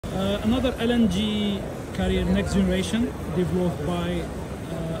Another LNG carrier, next generation, developed by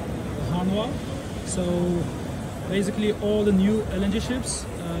Hanwha. So basically all the new LNG ships,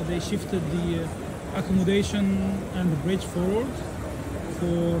 they shifted the accommodation and the bridge forward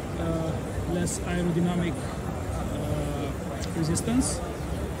for less aerodynamic resistance.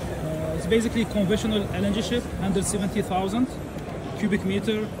 It's basically conventional LNG ship, 170,000 cubic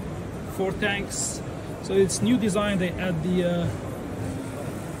meter, 4 tanks. So it's new design. They add the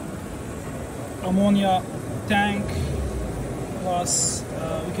ammonia tank, plus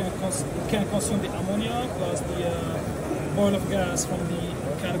we can consume the ammonia plus the oil of gas from the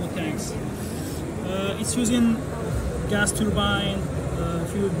cargo tanks. It's using gas turbine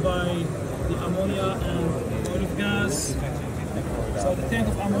fueled by the ammonia and oil of gas. So the tank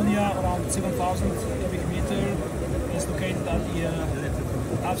of ammonia, around 7,000 cubic meter, is located at the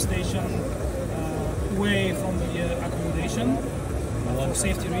aft station, away from the accommodation for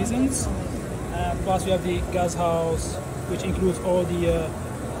safety reasons. Plus we have the gas house, which includes all the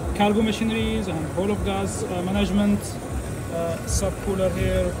cargo machineries and whole of gas management, sub cooler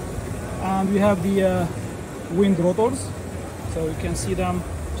here, and we have the wind rotors, so you can see them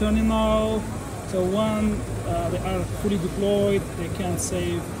turning now. So when they are fully deployed, they can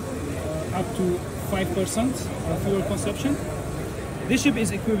save up to 5% fuel consumption. This ship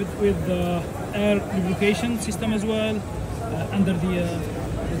is equipped with the air lubrication system as well under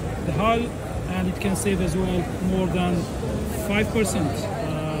the hull, and it can save as well more than 5%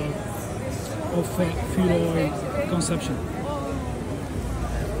 of fuel oil consumption.